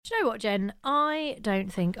Do you know what, Jen? I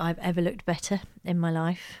don't think I've ever looked better in my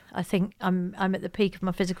life. I think I'm at the peak of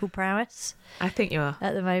my physical prowess. I think you are.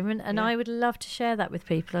 At the moment. And I would love to share that with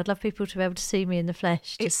people. I'd love people to be able to see me in the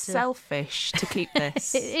flesh. It's selfish to keep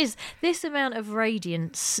this. It is. This amount of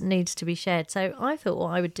radiance needs to be shared. So I thought what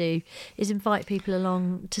I would do is invite people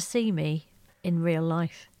along to see me in real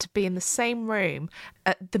life. To be in the same room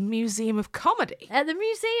at the Museum of Comedy. At the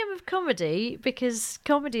Museum of Comedy, because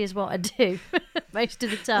comedy is what I do most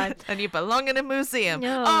of the time. And you belong in a museum.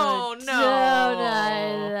 Oh,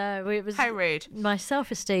 no. It was, how rude. My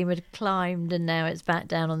self-esteem had climbed and now it's back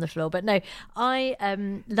down on the floor. But no, I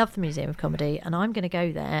love the Museum of Comedy and I'm going to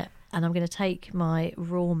go there and I'm going to take my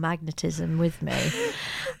raw magnetism with me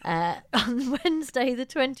on Wednesday, the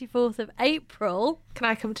 24th of April. Can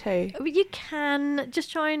I come too? You can.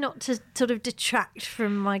 Just try not to sort of detract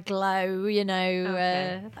from my glow, you know.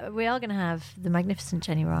 Okay. We are going to have the magnificent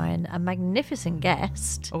Jenny Ryan, a magnificent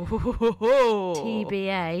guest. Oh.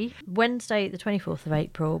 TBA. Wednesday, the 24th of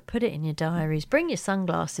April. Put it in your diaries. Bring your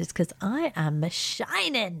sunglasses because I am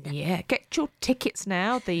shining. Yeah, get your tickets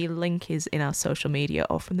now. The link is in our social media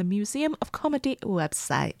or from the Museum of Comedy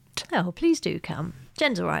website. Oh, please do come.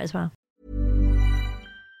 Jen's all right as well.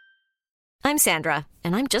 I'm Sandra,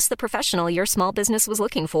 and I'm just the professional your small business was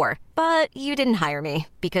looking for. But you didn't hire me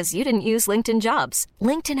because you didn't use LinkedIn Jobs.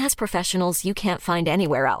 LinkedIn has professionals you can't find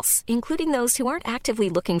anywhere else, including those who aren't actively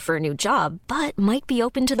looking for a new job, but might be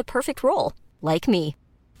open to the perfect role, like me.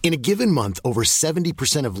 In a given month, over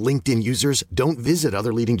 70% of LinkedIn users don't visit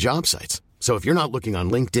other leading job sites. So if you're not looking on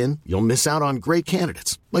LinkedIn, you'll miss out on great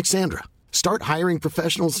candidates like Sandra. Start hiring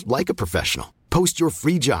professionals like a professional. Post your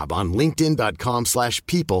free job on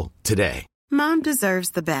linkedin.com/people today. Mom deserves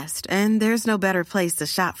the best, and there's no better place to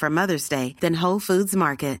shop for Mother's Day than Whole Foods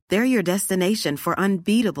Market. They're your destination for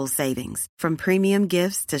unbeatable savings, from premium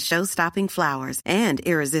gifts to show-stopping flowers and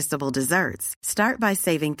irresistible desserts. Start by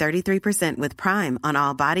saving 33% with Prime on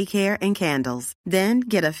all body care and candles. Then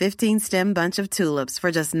get a 15-stem bunch of tulips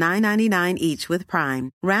for just $9.99 each with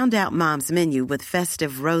Prime. Round out Mom's menu with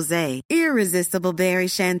festive rosé, irresistible berry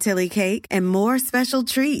chantilly cake, and more special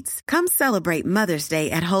treats. Come celebrate Mother's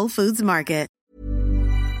Day at Whole Foods Market.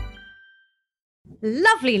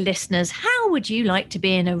 Lovely listeners, how would you like to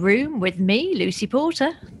be in a room with me, Lucy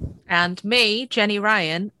Porter? And me, Jenny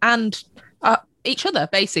Ryan, and each other,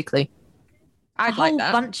 basically. I'd like that.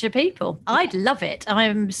 A whole bunch of people. I'd love it.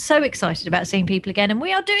 I'm so excited about seeing people again. And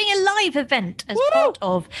we are doing a live event as part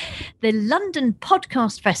of the London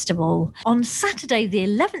Podcast Festival on Saturday, the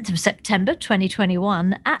 11th of September,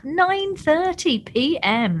 2021 at 9:30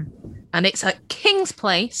 p.m. And it's at King's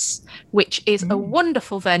Place, which is a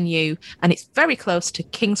wonderful venue, and it's very close to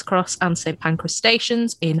King's Cross and St Pancras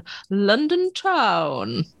stations in London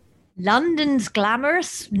town. London's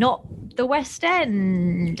glamorous, not the West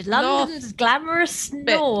End. London's glamorous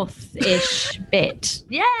north-ish bit.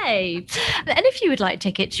 Yay! And if you would like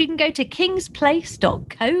tickets, you can go to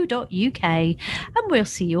kingsplace.co.uk and we'll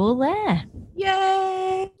see you all there.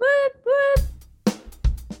 Yay! Whoop, whoop.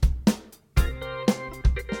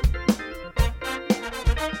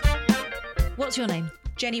 What's your name?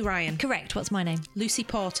 Jenny Ryan. Correct. What's my name? Lucy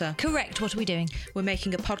Porter. Correct. What are we doing? We're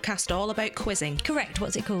making a podcast all about quizzing. Correct.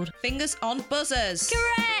 What's it called? Fingers on buzzers.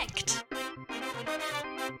 Correct.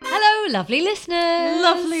 Hello, lovely listeners.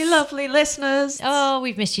 Lovely, lovely listeners. Oh,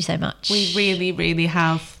 we've missed you so much. We really, really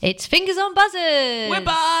have. It's Fingers on Buzzers. We're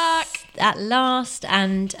back. At last.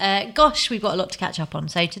 And gosh, we've got a lot to catch up on.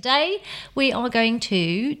 So today we are going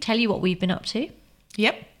to tell you what we've been up to.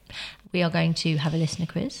 Yep. We are going to have a listener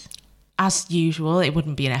quiz. As usual, it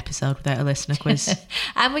wouldn't be an episode without a listener quiz.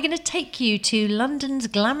 And we're going to take you to London's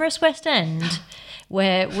glamorous West End,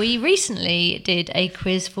 where we recently did a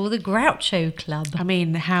quiz for the Groucho Club. I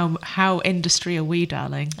mean, how industry are we,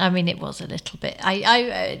 darling? I mean, it was a little bit.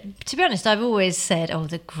 I to be honest, I've always said, oh,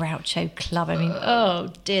 the Groucho Club. I mean,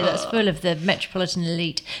 oh dear, that's full of the metropolitan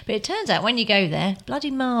elite. But it turns out when you go there,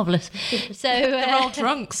 bloody marvellous. So they're all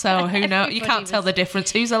drunk, so who knows? You can't tell the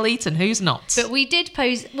difference who's elite and who's not. But we did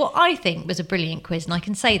pose what I think was a brilliant quiz, and I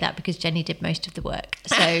can say that because Jenny did most of the work.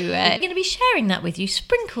 So we're going to be sharing that with you,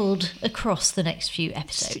 sprinkled across the next few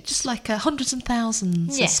episodes. Just like hundreds and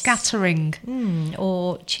thousands, yes. A scattering.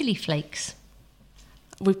 Or chili flakes.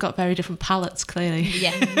 We've got very different palates, clearly.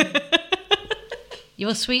 Yeah.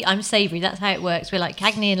 You're sweet, I'm savoury. That's how it works. We're like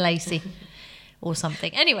Cagney and Lacey or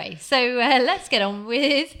something. Anyway, so let's get on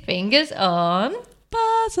with Fingers on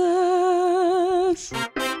Buzzers.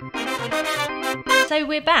 So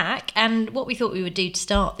we're back, and what we thought we would do to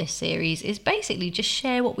start this series is basically just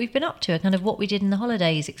share what we've been up to, kind of what we did in the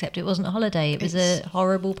holidays, except it wasn't a holiday, it was a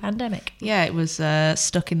horrible pandemic. Yeah, it was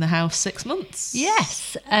stuck in the house 6 months.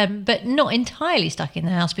 Yes, but not entirely stuck in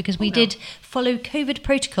the house, because we did follow COVID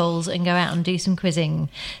protocols and go out and do some quizzing.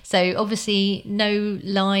 So obviously no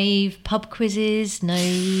live pub quizzes,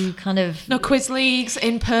 no quiz leagues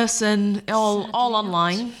in person, all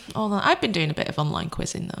online. I've been doing a bit of online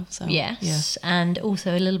quizzing though. So yes, and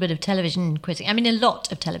also a little bit of television quizzing. I mean, a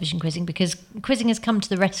lot of television quizzing, because quizzing has come to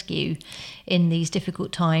the rescue in these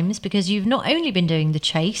difficult times, because you've not only been doing The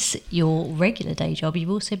Chase, your regular day job,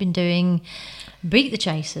 you've also been doing Beat the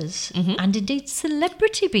Chasers, and indeed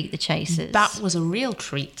Celebrity Beat the Chasers. That was a real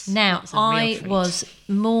treat. Now, I was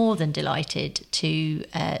more than delighted to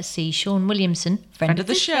see Sean Williamson, friend of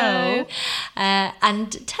the show.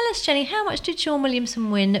 And tell us, Jenny, how much did Sean Williamson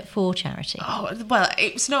win for charity? Oh, well,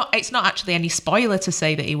 it's not actually any spoiler to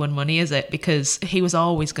say that he won money, is it? Because he was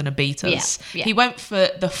always going to beat us. Yeah. He went for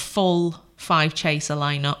the full 5 chaser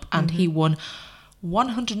lineup, and he won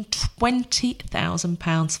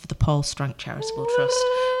 £120,000 for the Paul Strank Charitable Trust,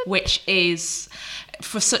 which is,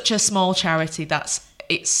 for such a small charity,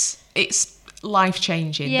 it's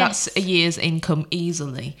life-changing. Yes. That's a year's income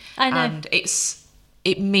easily. I know. And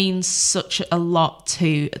it means such a lot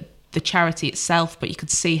to the charity itself, but you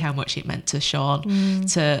could see how much it meant to Sean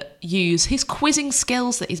to use his quizzing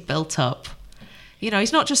skills that he's built up. You know,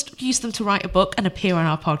 he's not just used them to write a book and appear on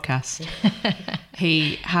our podcast.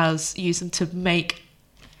 He has used them to make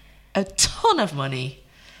a ton of money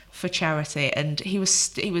for charity, and he was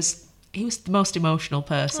the most emotional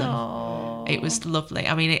person. Aww. It was lovely.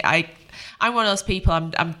 I mean, I'm one of those people.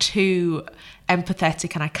 I'm too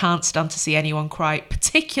empathetic, and I can't stand to see anyone cry,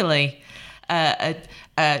 particularly a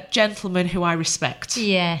gentleman who I respect.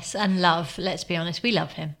 Yes, and love. Let's be honest, we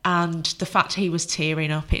love him. And the fact he was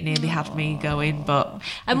tearing up, it nearly had me going. But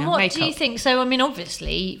what do you think? So, I mean,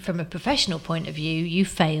 obviously, from a professional point of view, you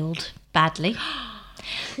failed badly.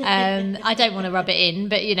 I don't want to rub it in,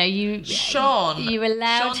 but you allowed Sean did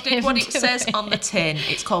him what it to says win. on the tin.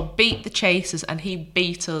 It's called Beat the Chasers, and he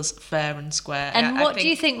beat us fair and square. And what do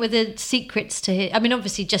you think were the secrets to his? I mean,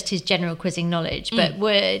 obviously just his general quizzing knowledge, but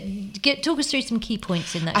talk us through some key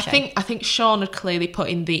points in that show. I think Sean had clearly put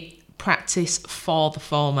in the practice for the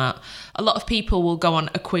format. A lot of people will go on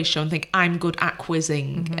a quiz show and think, I'm good at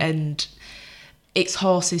quizzing, and it's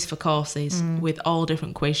horses for courses with all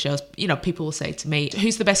different quiz shows. You know, people will say to me,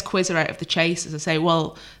 who's the best quizzer out of the Chasers? I say,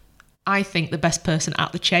 well, I think the best person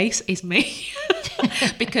at the Chase is me,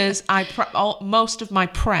 because most of my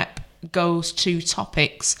prep goes to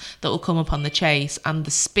topics that will come up on the Chase and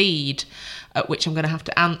the speed at which I'm going to have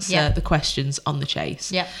to answer the questions on the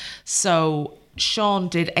Chase. Yeah. So Sean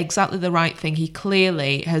did exactly the right thing. He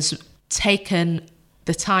clearly has taken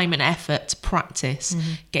the time and effort to practice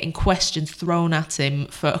getting questions thrown at him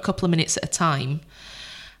for a couple of minutes at a time,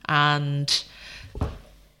 and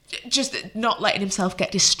just not letting himself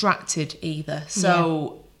get distracted either.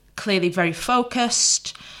 So clearly very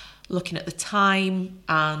focused, looking at the time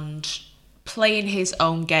and playing his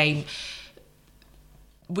own game.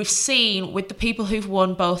 We've seen with the people who've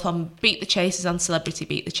won both on Beat the Chasers and Celebrity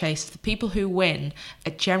Beat the Chasers, the people who win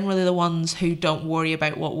are generally the ones who don't worry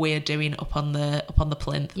about what we're doing up on the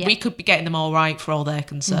plinth. Yeah. We could be getting them all right for all they're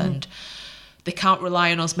concerned. They can't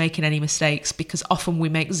rely on us making any mistakes, because often we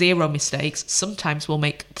make 0 mistakes. Sometimes we'll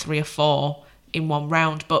make 3 or 4 in one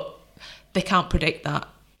round, but they can't predict that.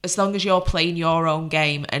 As long as you're playing your own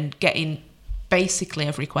game and getting basically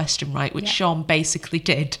every question right, which Sean basically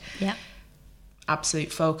did. Yeah.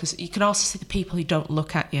 Absolute focus. You can also see the people who don't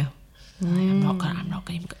look at you. I'm not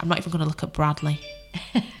even going to look at Bradley.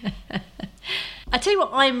 I tell you what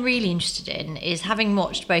I'm really interested in is, having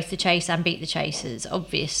watched both The Chase and Beat the Chasers,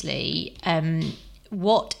 obviously,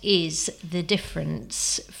 what is the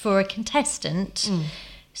difference for a contestant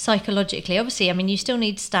psychologically? Obviously, I mean, you still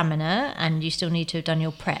need stamina and you still need to have done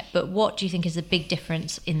your prep, but what do you think is the big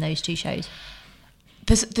difference in those two shows?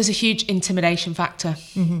 There's a huge intimidation factor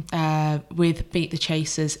with Beat the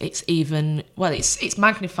Chasers. It's even, it's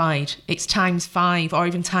magnified. It's times5 or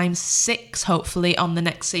even times6, hopefully, on the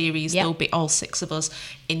next series. There'll be all 6 of us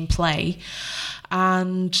in play.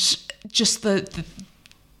 And just the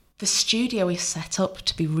studio is set up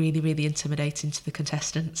to be really, really intimidating to the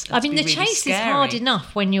contestants. I mean, the really Chase scary. is hard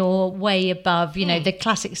enough when you're way above, the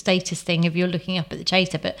classic status thing of you're looking up at the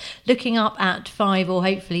chaser, but looking up at 5 or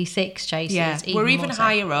hopefully 6 chasers. Yeah, we're even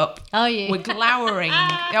higher up. Are you? We're glowering.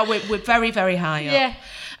 We're very, very high up. Yeah.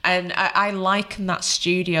 And I liken that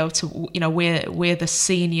studio to, we're the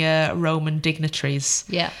senior Roman dignitaries.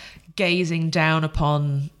 Yeah. Gazing down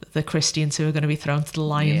upon the Christians who are going to be thrown to the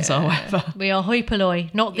lions or whatever. We are hoi polloi,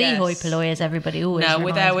 not the Yes. hoi polloi as everybody always No,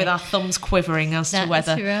 we're there reminds with me. our thumbs quivering as to That's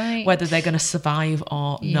right. whether they're going to survive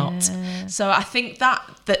or not. So I think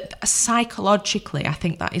that psychologically, I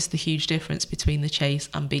think that is the huge difference between The Chase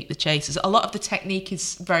and Beat the Chasers. A lot of the technique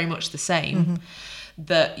is very much the same.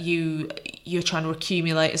 That you're trying to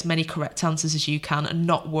accumulate as many correct answers as you can and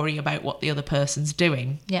not worry about what the other person's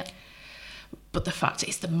doing. Yeah. But the fact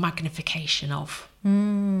is the magnification of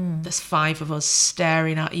there's 5 of us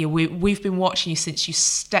staring at you. We've been watching you since you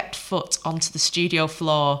stepped foot onto the studio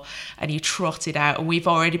floor and you trotted out, and we've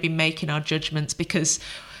already been making our judgments because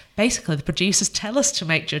basically the producers tell us to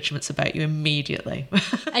make judgments about you immediately.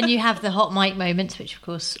 And you have the hot mic moments, which of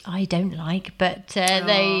course I don't like, but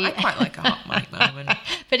I quite like a hot mic moment.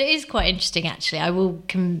 But it is quite interesting, actually. I will,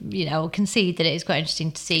 I'll concede that it is quite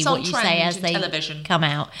interesting to see It's what on you trend say as in they television. come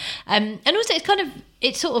out. And also,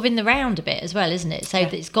 it's sort of in the round a bit as well, isn't it? So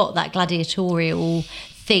that it's got that gladiatorial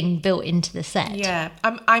thing built into the set. Yeah,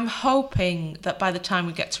 I'm hoping that by the time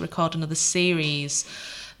we get to record another series,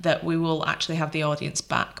 that we will actually have the audience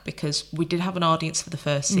back, because we did have an audience for the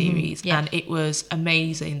first series and it was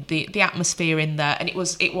amazing, the atmosphere in there, and it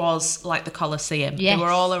was like the Colosseum. Yes. They were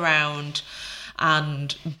all around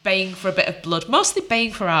and baying for a bit of blood, mostly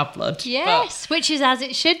baying for our blood. Yes, which is as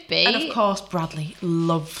it should be. And of course, Bradley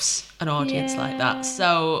loves an audience like that.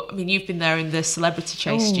 So, I mean, you've been there in the Celebrity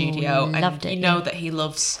Chase studio, loved and it, you know that he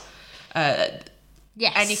loves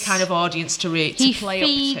yes. any kind of audience to play He up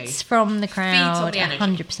feeds to. from the Feeds crowd, on the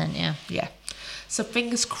energy. 100%, yeah. Yeah. So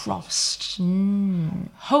fingers crossed.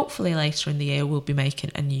 Hopefully later in the year we'll be making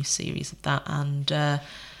a new series of that, and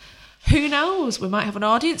who knows? We might have an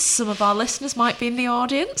audience. Some of our listeners might be in the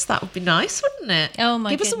audience. That would be nice, wouldn't it? Oh my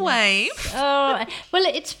Give us a goodness. wave. Oh, well,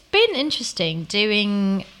 it's been interesting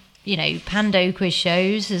doing, Pando quiz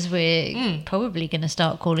shows, as we're probably going to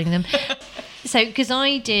start calling them. So, because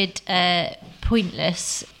I did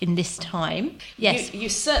Pointless in this time. Yes. You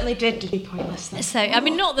certainly did do Pointless then. So, I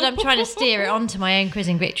mean, not that I'm trying to steer it onto my own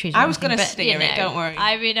quizzing victories. or I was anything, gonna but, steer it, don't worry.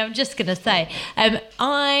 I mean, I'm just going to say,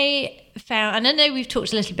 I found, and I know we've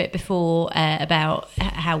talked a little bit before about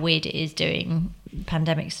how weird it is doing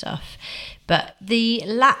pandemic stuff, but the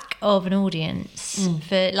lack of an audience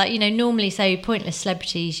for, normally, so Pointless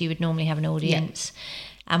Celebrities, you would normally have an audience,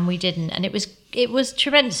 and we didn't, and it was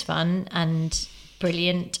tremendous fun and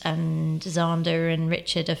brilliant, and Xander and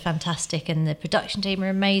Richard are fantastic, and the production team are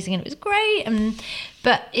amazing, and it was great,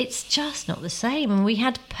 but it's just not the same. And we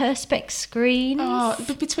had Perspex screens. Oh,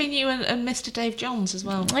 but between you and Mr. Dave Johns as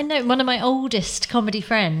well. I know, one of my oldest comedy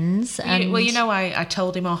friends. And I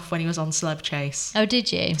told him off when he was on Celeb Chase, oh,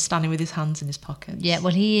 did you? standing with his hands in his pockets. Yeah,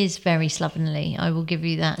 well, he is very slovenly. I will give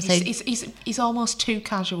you that. So He's almost too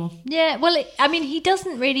casual. yeah, well, he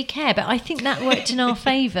doesn't really care, but I think that worked in our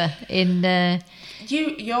favour.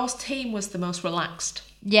 Your team was the most relaxed.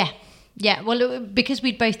 Yeah, well, because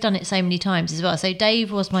we'd both done it so many times as well. So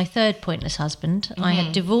Dave was my third Pointless husband. I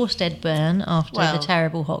had divorced Ed Byrne after the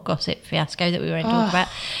terrible hot gossip fiasco that we won't talk about.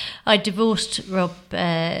 I divorced Rob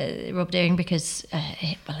Deering because,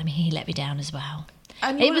 he let me down as well.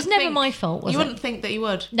 And It was never my fault, was you it? wouldn't think that he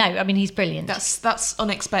would. No, I mean, he's brilliant. That's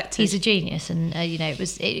unexpected. He's a genius, and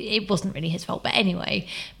it wasn't really his fault. But anyway,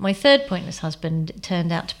 my third Pointless husband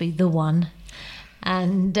turned out to be the one.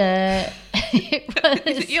 And it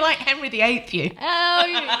was, You're like Henry VIII, you.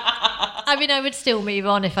 I mean, I would still move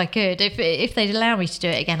on if I could. If they'd allow me to do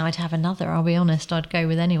it again, I'd have another. I'll be honest, I'd go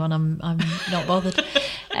with anyone. I'm not bothered.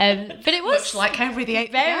 But it was Much like Henry VIII.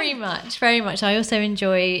 very much. I also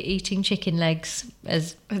enjoy eating chicken legs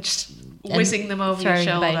as Just whizzing them over your throwing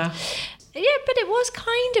the shoulder. bones. Yeah, but it was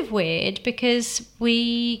kind of weird because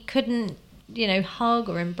we couldn't, hug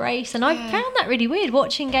or embrace, and I found that really weird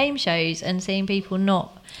watching game shows and seeing people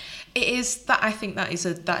not. It is that. I think that is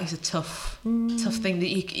a tough thing, that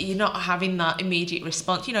you're not having that immediate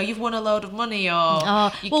response. You've won a load of money,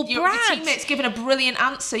 or your Brad, teammate's given a brilliant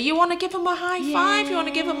answer. You want to give them a high five. You want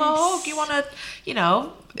to give them a hug. You want to,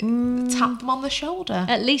 tap them on the shoulder.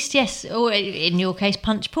 At least, yes, or in your case,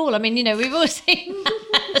 punch Paul. I mean, we've all seen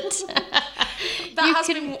that.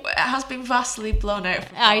 That has been vastly blown out of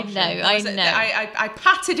I proportion. know. I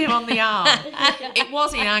patted him on the arm. It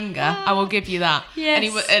was in anger, I will give you that.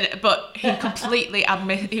 Yes. But he completely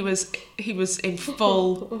admitted he was in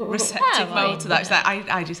full receptive mode to that. He's like,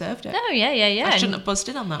 I deserved it. Oh, yeah. I shouldn't have buzzed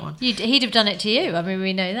in on that one. He'd have done it to you. I mean,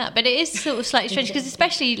 we know that. But it is sort of slightly strange because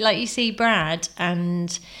especially like you see Brad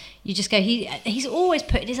and you just go, he's always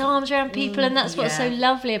putting his arms around people, and that's what's so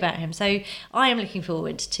lovely about him. So I am looking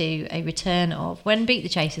forward to a return of when Beat the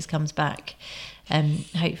Chasers comes back.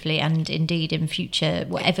 hopefully, and indeed in future,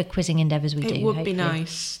 whatever quizzing endeavours we do. It would hopefully. be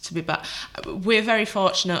nice to be back. We're very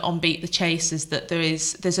fortunate on Beat the Chasers that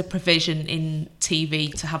there's a provision in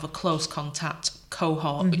TV to have a close contact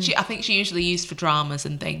cohort, which I think is usually used for dramas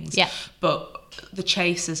and things. Yeah. But the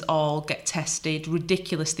chasers all get tested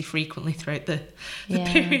ridiculously frequently throughout the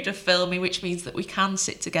period of filming, which means that we can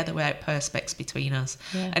sit together without perspex between us.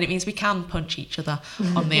 Yeah. And it means we can punch each other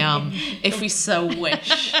on the arm if we so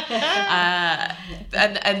wish.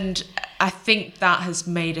 And I think that has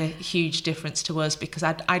made a huge difference to us, because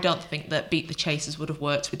I don't think that Beat the Chasers would have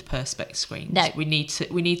worked with perspex screens. No. We need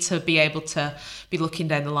to be able to be looking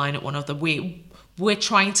down the line at one another. We're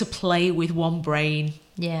trying to play with one brain.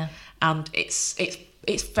 Yeah. And it's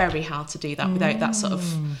very hard to do that without that sort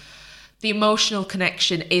of... The emotional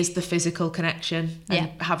connection is the physical connection. And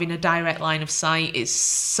having a direct line of sight is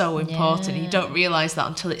so important. And you don't realise that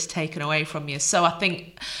until it's taken away from you. So I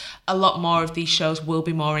think a lot more of these shows will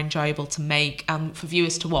be more enjoyable to make and for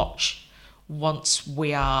viewers to watch once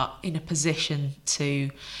we are in a position to,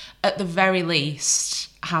 at the very least,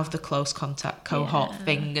 have the close contact cohort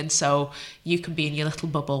thing, and so you can be in your little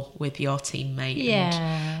bubble with your teammate.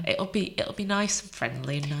 And it'll be nice and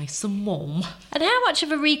friendly and nice and warm. And how much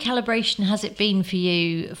of a recalibration has it been for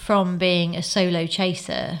you from being a solo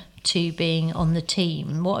chaser to being on the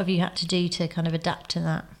team? What have you had to do to kind of adapt to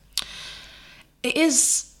that? It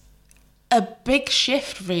is a big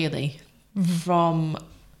shift, really, from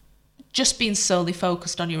just being solely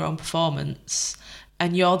focused on your own performance,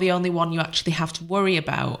 and you're the only one you actually have to worry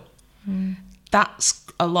about. That's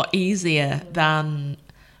a lot easier than,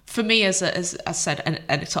 for me, as I said,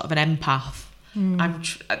 a sort of an empath.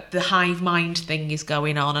 The hive mind thing is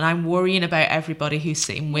going on, and I'm worrying about everybody who's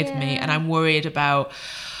sitting with me, and I'm worried about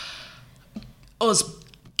us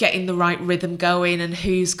getting the right rhythm going, and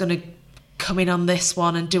who's going to come in on this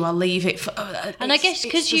one, and do I leave it for... And I guess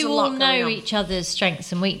because you all know each other's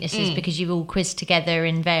strengths and weaknesses, because you've all quizzed together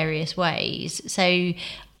in various ways. So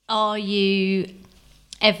are you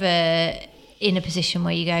ever in a position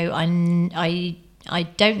where you go, I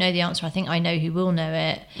don't know the answer, I think I know who will know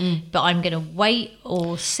it, but I'm going to wait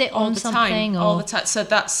or sit on something? All the time. So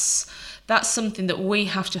that's something that we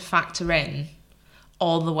have to factor in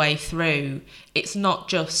all the way through. It's not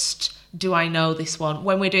just... do I know this one?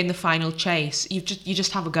 When we're doing the final chase, you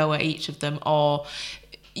just have a go at each of them, or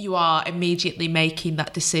you are immediately making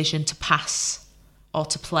that decision to pass or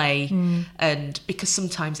to play. And because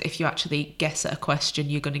sometimes if you actually guess at a question,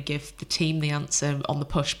 you're going to give the team the answer on the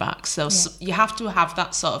pushback. So you have to have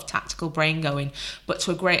that sort of tactical brain going. But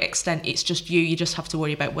to a great extent, it's just you just have to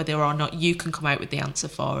worry about whether or not you can come out with the answer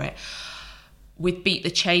for it. With Beat the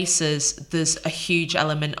Chasers, there's a huge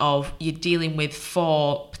element of you're dealing with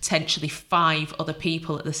 4, potentially 5 other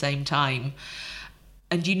people at the same time.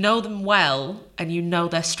 And you know them well, and you know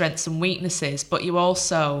their strengths and weaknesses, but you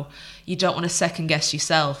don't want to second guess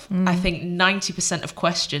yourself. I think 90% of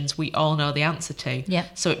questions we all know the answer to. Yeah.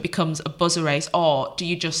 So it becomes a buzzer race, or do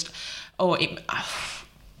you just,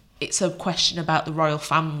 it's a question about the royal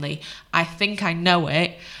family. I think I know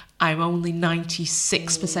it. I'm only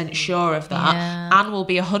 96% sure of that. Yeah. Anne will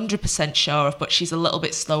be 100% sure of, but she's a little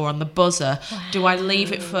bit slower on the buzzer. Wow. Do I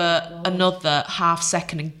leave it for another half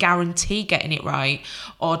second and guarantee getting it right?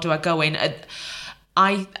 Or do I go in?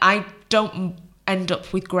 I don't end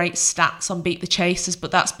up with great stats on Beat the Chasers,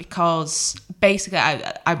 but that's because basically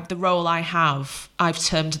the role I have, I've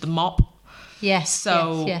termed the mop. Yes.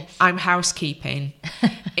 So yes. I'm housekeeping.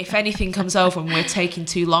 If anything comes over and we're taking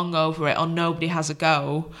too long over it, or nobody has a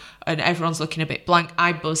go and everyone's looking a bit blank,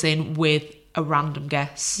 I buzz in with a random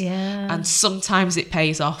guess. Yeah. And sometimes it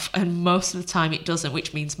pays off, and most of the time it doesn't,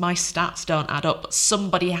 which means my stats don't add up. But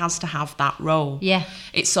somebody has to have that role. Yeah.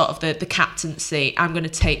 It's sort of the captaincy. I'm going to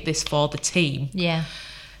take this for the team. Yeah.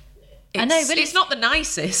 I know, but it's not the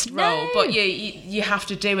nicest role, but you have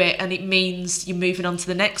to do it, and it means you're moving on to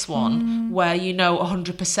the next one where you know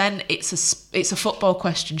 100% it's a football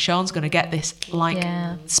question. Sean's going to get this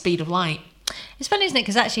speed of light. It's funny, isn't it?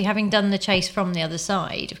 Because actually, having done the chase from the other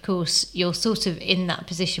side, of course, you're sort of in that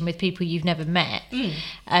position with people you've never met,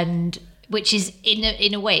 and which is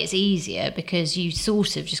in a way it's easier because you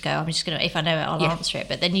sort of just go, I'm just going to, if I know it, I'll answer it.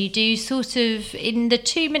 But then you do sort of in the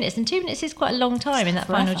 2 minutes, and 2 minutes is quite a long time in that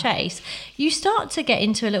final chase. You start to get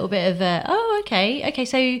into a little bit of okay,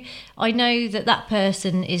 so I know that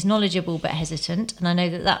person is knowledgeable but hesitant, and I know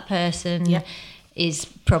that person is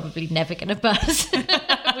probably never going to buzz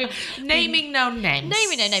Naming no names.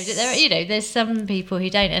 Naming no names. There's some people who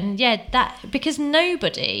don't, and that because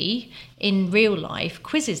nobody in real life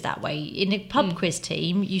quizzes that way. In a pub quiz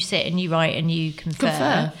team, you sit and you write and you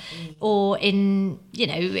confer. Or in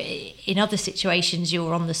other situations,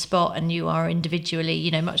 you're on the spot and you are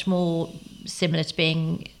individually, much more similar to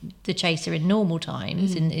being the chaser in normal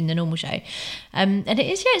times in the normal show. And it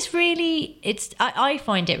is, I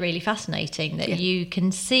find it really fascinating that you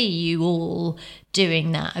can see you all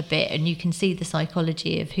doing that a bit, and you can see the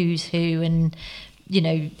psychology of who's who, and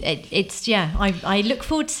I look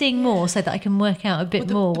forward to seeing more so that I can work out a bit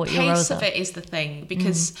more what your roles are. The pace of it is the thing,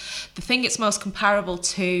 because the thing it's most comparable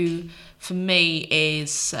to for me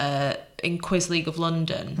is in Quiz League of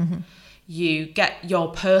London. You get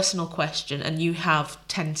your personal question and you have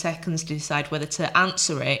 10 seconds to decide whether to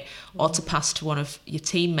answer it or to pass to one of your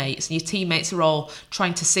teammates. And your teammates are all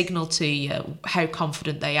trying to signal to you how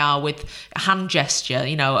confident they are with a hand gesture,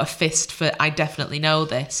 a fist for I definitely know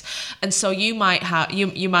this. And so you might have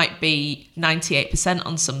you might be 98%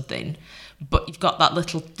 on something, but you've got the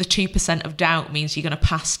 2% of doubt means you're going to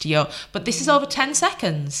pass to your... But this is over 10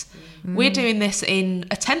 seconds. We're doing this in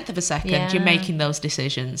a tenth of a second. Yeah. You're making those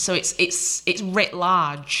decisions. So it's writ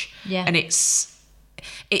large. Yeah. And it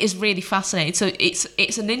is really fascinating. So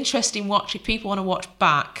it's an interesting watch if people want to watch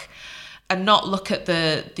back and not look at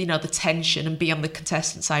the tension and be on the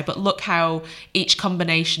contestant side, but look how each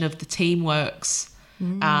combination of the team works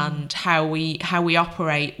and how we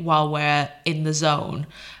operate while we're in the zone.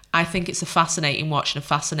 I think it's a fascinating watch and a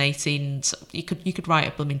fascinating... You could write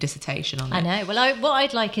a blooming dissertation on it. I know. Well, what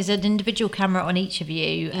I'd like is an individual camera on each of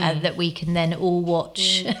you that we can then all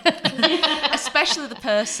watch. Especially the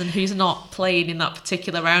person who's not playing in that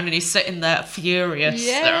particular round and he's sitting there furious.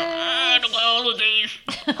 Yeah.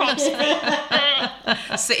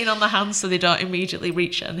 Sitting on the hand so they don't immediately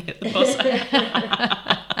reach and hit the buzzer.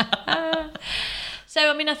 So,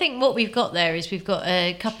 I think what we've got there is we've got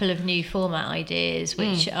a couple of new format ideas,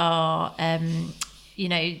 which are,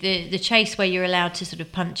 the chase where you're allowed to sort of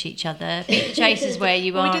punch each other. The chase is where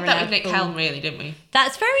you are. We did that with Nick Helm, really, didn't we?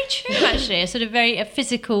 That's very true, actually. A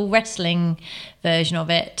physical wrestling version of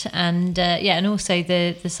it, and and also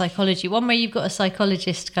the psychology one where you've got a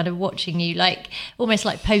psychologist kind of watching you, almost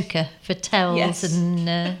like poker for tells, and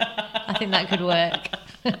I think that could work.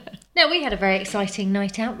 Now, we had a very exciting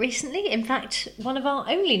night out recently. In fact, one of our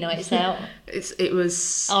only nights out. It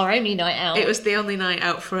was... Our only night out. It was the only night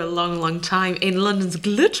out for a long, long time in London's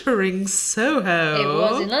glittering Soho. It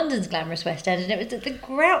was in London's glamorous West End, and it was at the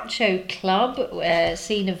Groucho Club,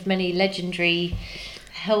 scene of many legendary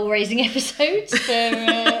hell-raising episodes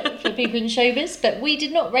for people in showbiz. But we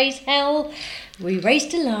did not raise hell. We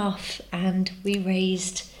raised a laugh, and we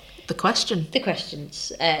raised... The questions.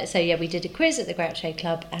 We did a quiz at the Groucho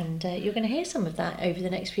Club, and you're going to hear some of that over the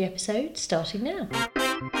next few episodes, starting now.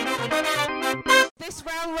 This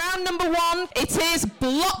round number 1, it is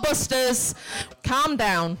blockbusters. Calm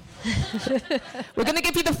down. We're going to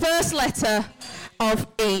give you the first letter of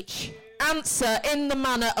each. Answer in the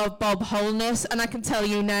manner of Bob Holness, and I can tell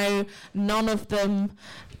you now, none of them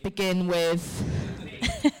begin with...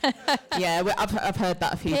 I've heard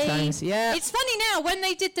that a few times. Yeah, it's funny now when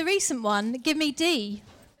they did the recent one. Give Me D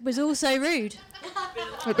was also rude.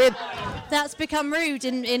 It did. That's become rude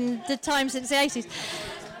in the time since the 80s.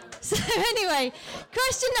 So anyway,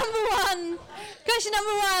 question number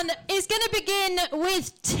one is going to begin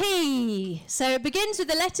with T. So it begins with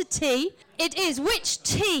the letter T. It is which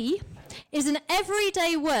T is an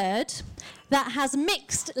everyday word that has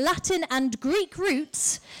mixed Latin and Greek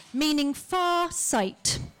roots, meaning far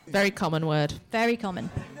sight. Very common word. Very common.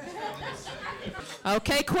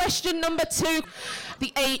 Okay, question number 2.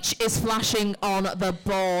 The H is flashing on the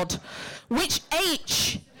board. Which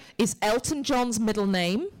H is Elton John's middle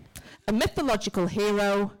name, a mythological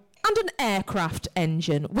hero, and an aircraft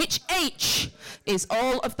engine? Which H is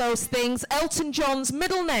all of those things? Elton John's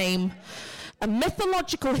middle name, a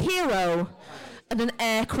mythological hero, and an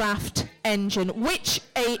aircraft engine. Which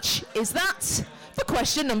H is that? For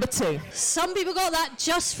question number 2. Some people got that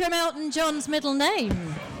just from Elton John's middle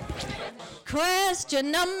name.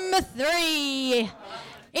 Question number 3.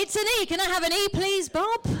 It's an E. Can I have an E, please,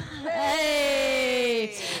 Bob?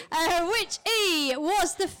 Hey. Which E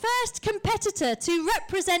was the first competitor to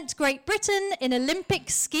represent Great Britain in Olympic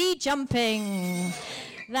ski jumping?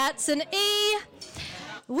 That's an E.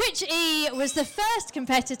 Which E was the first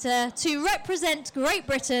competitor to represent Great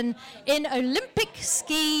Britain in Olympic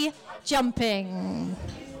ski jumping?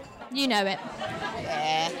 You know it.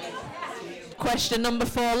 Yeah. question number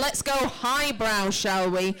 4. Let's go highbrow,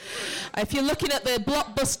 shall we? If you're looking at the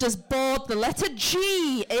Blockbusters board, the letter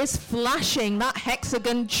G is flashing. That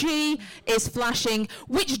hexagon G is flashing.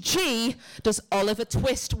 Which G does Oliver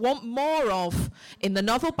Twist want more of in the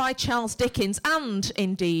novel by Charles Dickens and,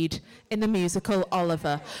 indeed, in the musical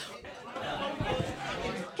Oliver?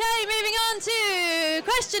 Okay, moving on to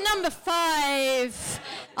question number 5.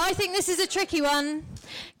 I think this is a tricky one.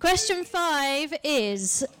 Question 5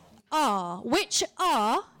 is R. Which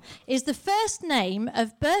R is the first name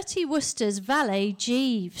of Bertie Wooster's valet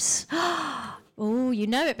Jeeves? Oh, you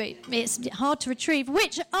know it, but it's hard to retrieve.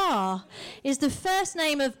 Which R is the first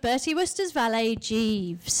name of Bertie Wooster's valet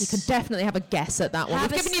Jeeves? You can definitely have a guess at that one.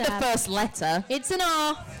 Have We've a given you the stab. first letter. It's an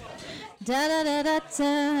R. Da da da da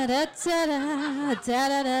da da da da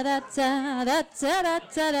da da da da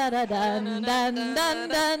da da da dun dun dun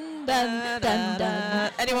dun dun dun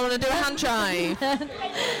dun. Anyone want to do a hand jive?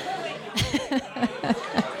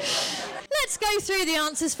 Let's go through the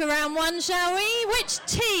answers for round 1, shall we? Which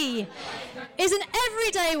T is an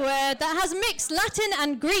everyday word that has mixed Latin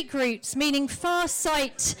and Greek roots, meaning far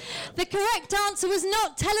sight? The correct answer was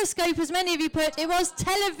not telescope, as many of you put. It was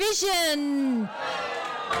television.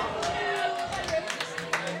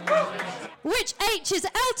 Which H is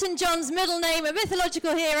Elton John's middle name, a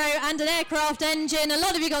mythological hero and an aircraft engine? A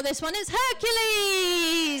lot of you got this one. It's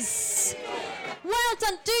Hercules. Well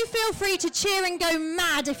done. Do feel free to cheer and go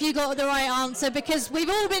mad if you got the right answer, because we've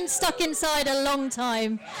all been stuck inside a long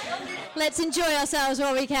time. Let's enjoy ourselves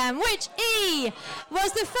while we can. Which E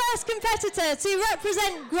was the first competitor to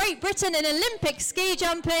represent Great Britain in Olympic ski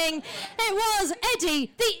jumping? It was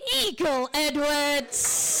Eddie the Eagle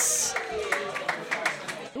Edwards.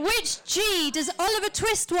 Which G does Oliver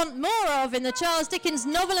Twist want more of in the Charles Dickens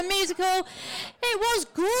novel and musical? It was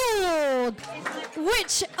Grog.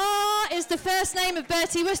 Which R is the first name of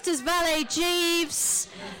Bertie Wooster's valet Jeeves?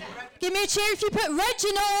 Give me a cheer if you put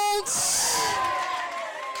Reginald.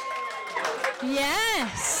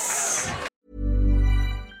 Yes.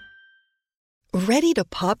 Ready to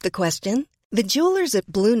pop the question? The jewelers at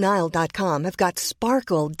BlueNile.com have got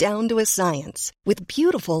sparkle down to a science with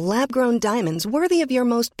beautiful lab-grown diamonds worthy of your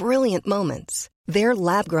most brilliant moments. Their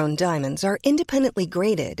lab-grown diamonds are independently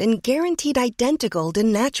graded and guaranteed identical to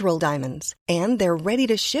natural diamonds, and they're ready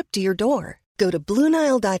to ship to your door. Go to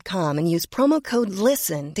BlueNile.com and use promo code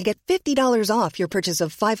LISTEN to get $50 off your purchase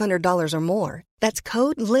of $500 or more. That's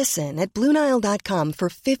code LISTEN at BlueNile.com for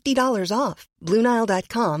 $50 off.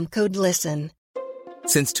 BlueNile.com, code LISTEN.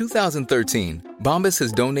 Since 2013, Bombas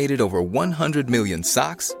has donated over 100 million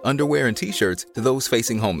socks, underwear, and T-shirts to those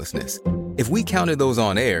facing homelessness. If we counted those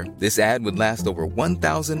on air, this ad would last over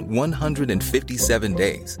 1,157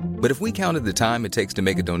 days. But if we counted the time it takes to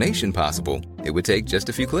make a donation possible, it would take just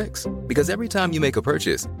a few clicks. Because every time you make a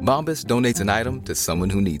purchase, Bombas donates an item to someone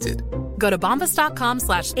who needs it. Go to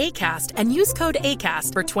bombas.com/ACAST and use code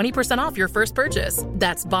ACAST for 20% off your first purchase.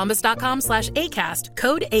 That's bombas.com/ACAST,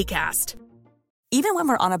 code ACAST. Even when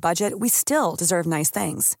we're on a budget, we still deserve nice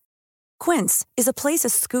things. Quince is a place to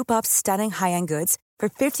scoop up stunning high-end goods for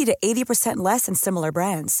 50 to 80% less than similar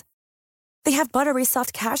brands. They have buttery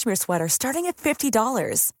soft cashmere sweaters starting at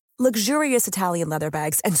 $50, luxurious Italian leather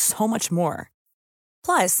bags, and so much more.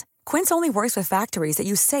 Plus, Quince only works with factories that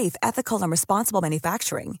use safe, ethical, and responsible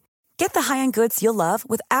manufacturing. Get the high-end goods you'll love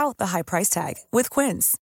without the high price tag with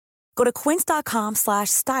Quince. Go to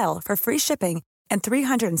quince.com/style for free shipping and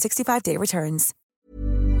 365-day returns.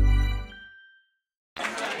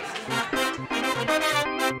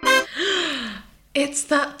 It's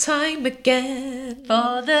that time again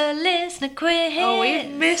For the listener quiz. Oh, we've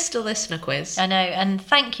missed a listener quiz. I know, and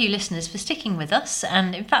thank you, listeners, for sticking with us.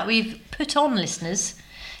 And in fact, we've put on listeners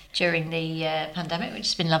during the pandemic, which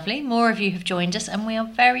has been lovely. More of you have joined us, and we are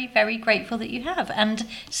very, very grateful that you have. And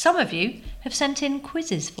some of you have sent in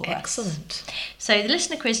quizzes for us. Excellent. So the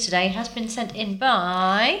listener quiz today has been sent in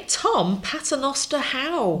by Tom Paternoster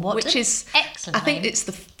Howe, which is excellent. I think it's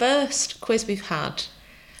the first quiz we've had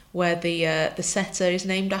where the setter is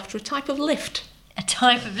named after a type of lift. A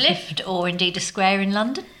type of lift, or indeed a square in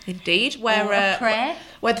London. Indeed, where Or a prayer.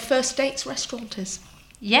 Where the First Dates restaurant is.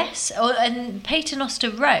 Yes, and Paternoster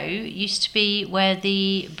Row used to be where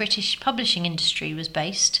the British publishing industry was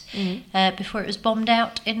based before it was bombed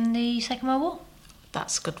out in the Second World War.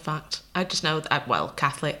 That's a good fact. I just know that, well,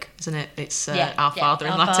 Catholic, isn't it? It's Our Yeah, Father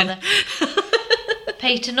in Our Latin. Father.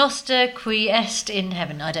 Paternoster qui est in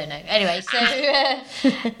heaven. I don't know. Anyway, so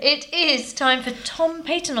it is time for Tom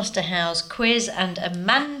Paternosterhouse quiz, and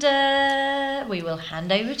Amanda, we will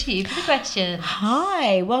hand over to you for the questions.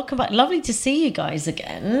 Hi, welcome back. Lovely to see you guys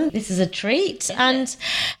again. This is a treat. And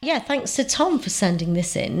yeah, thanks to Tom for sending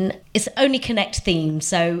this in. It's only Connect theme,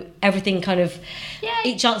 so everything kind of,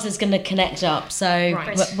 each answer is going to connect up. So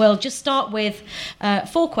we'll just start with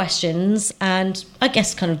 4 questions and I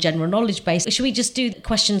guess kind of general knowledge based. Should we just do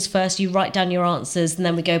questions first? You write down your answers and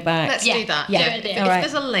then we go back. Let's do that. Yeah. If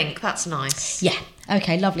there's a link, that's nice. Yeah.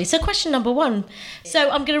 Okay, lovely. So question number 1. So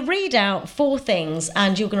I'm going to read out 4 things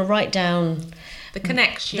and you're going to write down the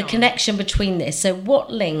connection between this. So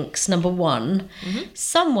what links, number 1,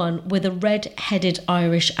 someone with a red-headed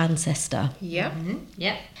Irish ancestor. Yeah.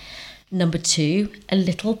 Yeah. Number 2, a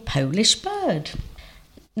little Polish bird.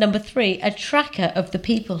 Number 3, a tracker of the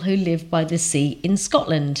people who live by the sea in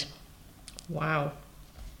Scotland. Wow,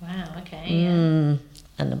 okay. Yeah.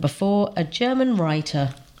 And number 4, a German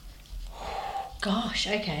writer. Gosh,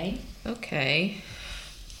 okay.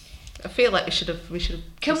 I feel like we should have.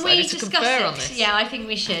 Can we to discuss confer it? on this. Yeah, I think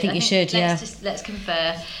we should. I think you should. Let's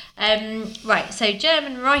confer. Right. So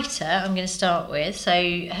German writer. I'm going to start with. So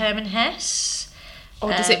Hermann Hesse. Or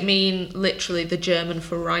does it mean literally the German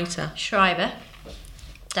for writer? Schreiber.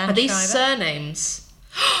 Dan Are these Schreiber. surnames?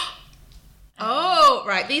 Oh,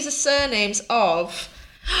 right. These are surnames of.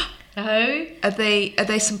 Oh. Are they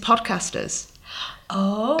some podcasters?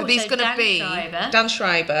 Oh. Are these so going to Dan be Schreiber. Dan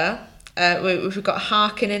Schreiber? We've got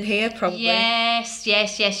Harkin in here, probably. Yes.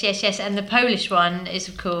 And the Polish one is,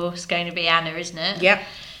 of course, going to be Anna, isn't it? Yep.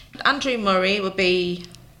 Andrew Murray will be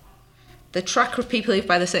the tracker of people who live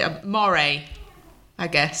by the sea. Moray, I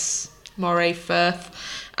guess. Moray Firth.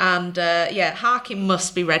 And Harkin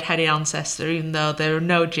must be red-headed ancestor, even though there are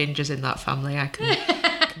no gingers in that family. I can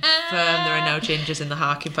confirm there are no gingers in the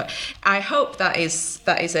Harkin. But I hope that is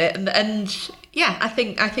it. And yeah, I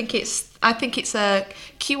think it's a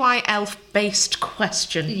QI based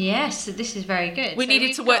question. Yes, this is very good. We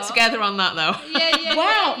needed to work together on that, though. Yeah.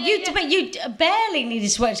 Wow, but you barely needed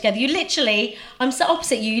to work together. You literally, I'm so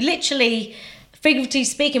opposite you. You literally, figuratively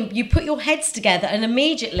speaking, you put your heads together and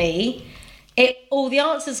immediately all the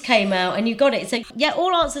answers came out and you got it. So yeah,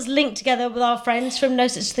 all answers linked together with our friends from No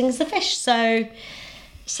Such Thing as the Fish. So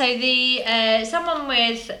the someone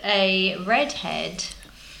with a red head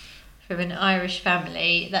from an Irish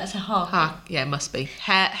family, that's a Harkin. Yeah, it must be.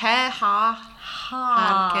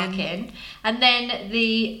 Harkin. And then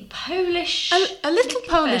the Polish... A little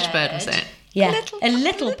Polish bird, was it? Yeah, a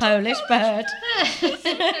little Polish bird.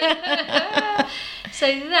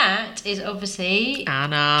 So that is obviously...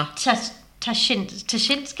 Anna.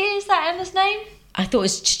 Tashinsky, is that Anna's name? I thought it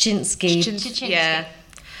was Chichinsky. Yeah.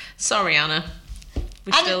 Sorry, Anna.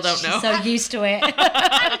 We still don't know. So used to it.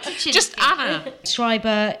 Just Anna.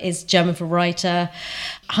 Schreiber is German for writer.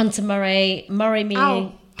 Hunter Murray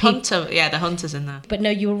meaning... Hunter, the Hunter's in there. But no,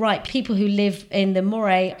 you were right. People who live in the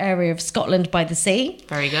Moray area of Scotland by the sea.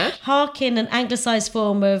 Very good. Harkin, an anglicised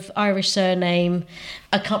form of Irish surname.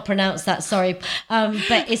 I can't pronounce that, sorry.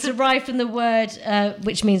 But it's derived from the word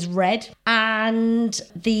which means red. And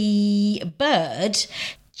the bird...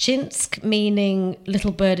 Chinsk, meaning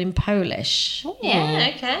little bird in Polish. Ooh.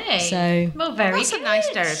 Yeah, okay. So, well, very That's good. a nice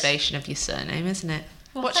derivation of your surname, isn't it?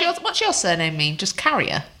 Well, what's your surname mean? Just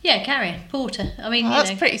carrier? Yeah, carrier, porter. I mean,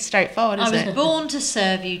 that's pretty straightforward, isn't it? I was born to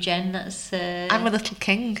serve you, Jen. That's. I'm a little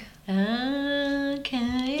king.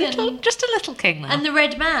 Okay. Just a little king, though. And the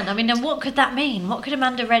red man. I mean, and what could that mean? What could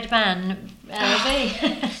Amanda Redman be?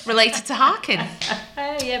 Related to Harkin.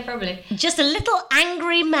 Yeah, probably. Just a little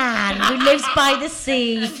angry man who lives by the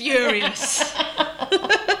sea. Furious.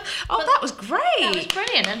 Oh, that was great. That was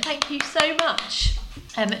brilliant, and thank you so much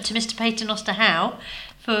to Mr. Paternoster Howe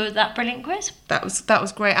for that brilliant quiz. That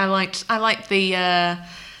was great. I liked the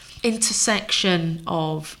intersection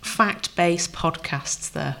of fact-based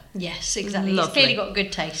podcasts there. Yes, exactly. Lovely. It's clearly got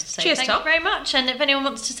good taste. So Cheers, thank Tom. you very much. And if anyone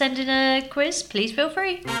wants to send in a quiz, please feel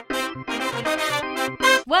free.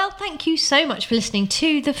 Well, thank you so much for listening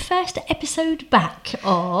to the first episode back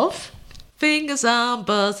of Fingers on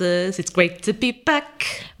Buzzers. It's great to be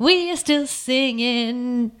back. We Are Still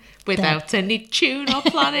Singing without any tune or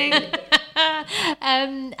planning.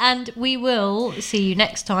 And we will see you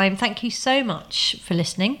next time. Thank you so much for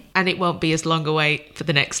listening. And it won't be as long a wait for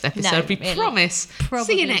the next episode, we promise.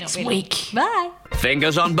 See you next week. Bye.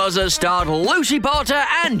 Fingers on Buzzers starred Lucy Porter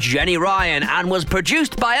and Jenny Ryan and was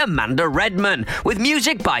produced by Amanda Redman, with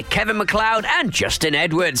music by Kevin MacLeod and Justin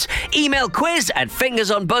Edwards. Email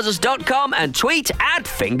quiz@fingersonbuzzers.com and tweet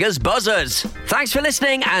 @fingersbuzzers. Thanks for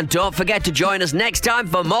listening, and don't forget to join us next time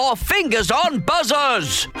for more Fingers on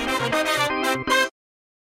Buzzers.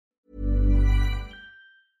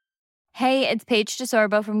 Hey, it's Paige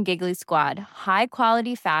DeSorbo from Giggly Squad. High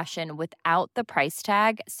quality fashion without the price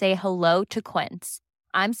tag. Say hello to Quince.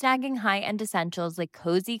 I'm snagging high-end essentials like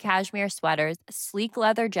cozy cashmere sweaters, sleek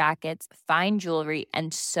leather jackets, fine jewelry,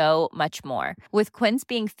 and so much more. With Quince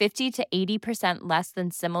being 50 to 80% less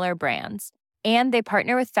than similar brands. And they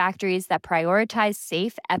partner with factories that prioritize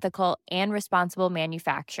safe, ethical, and responsible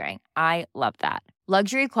manufacturing. I love that.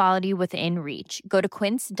 Luxury quality within reach. Go to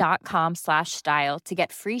quince.com/style to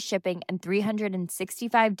get free shipping and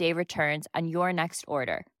 365-day returns on your next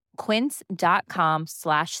order.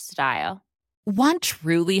 Quince.com/style. Want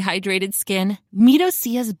truly hydrated skin? Meet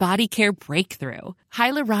Osea's Body Care Breakthrough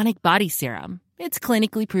Hyaluronic Body Serum. It's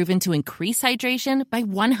clinically proven to increase hydration by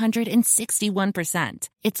 161%.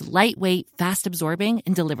 It's lightweight, fast-absorbing,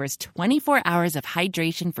 and delivers 24 hours of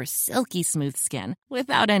hydration for silky smooth skin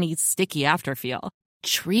without any sticky afterfeel.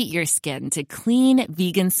 Treat your skin to clean,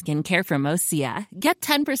 vegan skincare from Osea. Get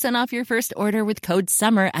 10% off your first order with code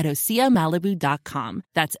SUMMER at OseaMalibu.com.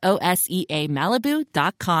 That's OSEA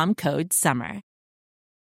Malibu.com, code SUMMER.